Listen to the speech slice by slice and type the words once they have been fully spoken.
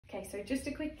Okay, so just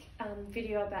a quick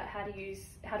video about how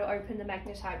to open the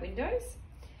Magnetite windows.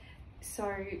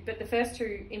 But the first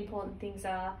two important things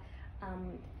are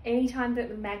anytime that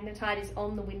the Magnetite is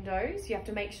on the windows, you have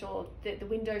to make sure that the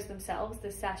windows themselves,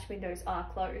 the sash windows, are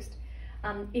closed.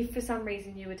 If for some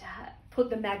reason you were to put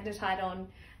the Magnetite on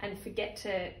and forget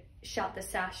to shut the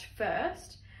sash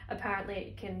first, apparently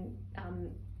it can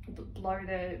blow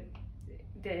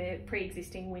the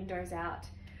pre-existing windows out.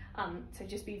 So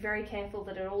just be very careful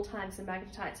that at all times the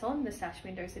Magnetite's on, the sash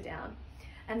windows are down.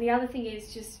 And the other thing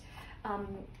is just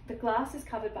the glass is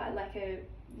covered by like a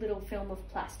little film of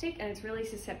plastic and it's really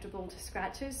susceptible to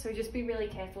scratches. So just be really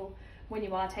careful when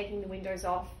you are taking the windows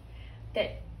off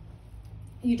that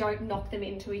you don't knock them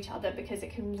into each other, because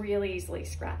it can really easily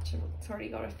scratch, and it's already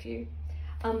got a few.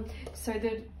 So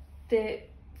the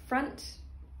front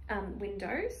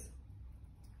windows,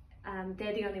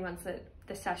 they're the only ones that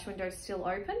the sash windows still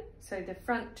open. So the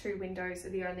front two windows are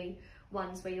the only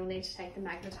ones where you'll need to take the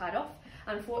Magnetite off.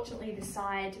 Unfortunately, the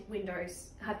side windows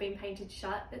have been painted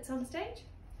shut at some stage.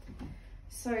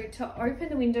 So to open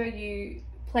the window, you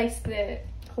place the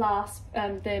clasp,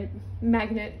 the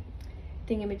magnet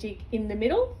thingamajig in the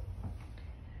middle,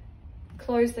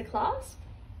 close the clasp,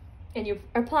 and you're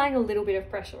applying a little bit of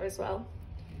pressure as well.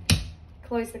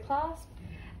 Close the clasp,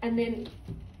 and then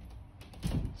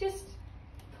just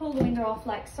pull the window off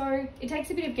like so. It takes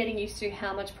a bit of getting used to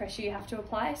how much pressure you have to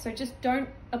apply, so just don't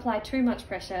apply too much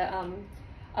pressure,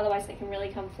 otherwise they can really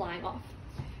come flying off.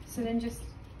 So then just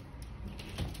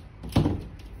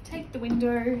take the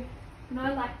window, and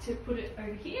I like to put it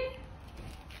over here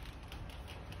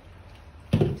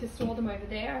to store them over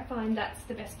there. I find that's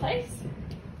the best place.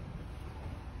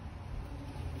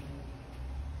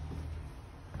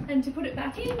 And to put it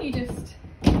back in, you just,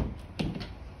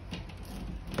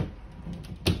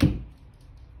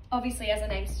 obviously as the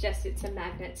name suggests, it's a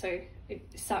magnet, so it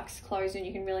sucks closed and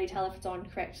you can really tell if it's on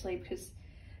correctly because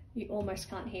you almost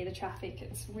can't hear the traffic.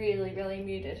 It's really, really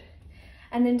muted.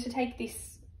 And then to take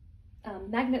this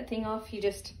magnet thing off, you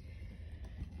just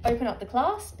open up the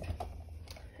clasp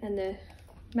and the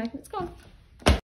magnet's gone.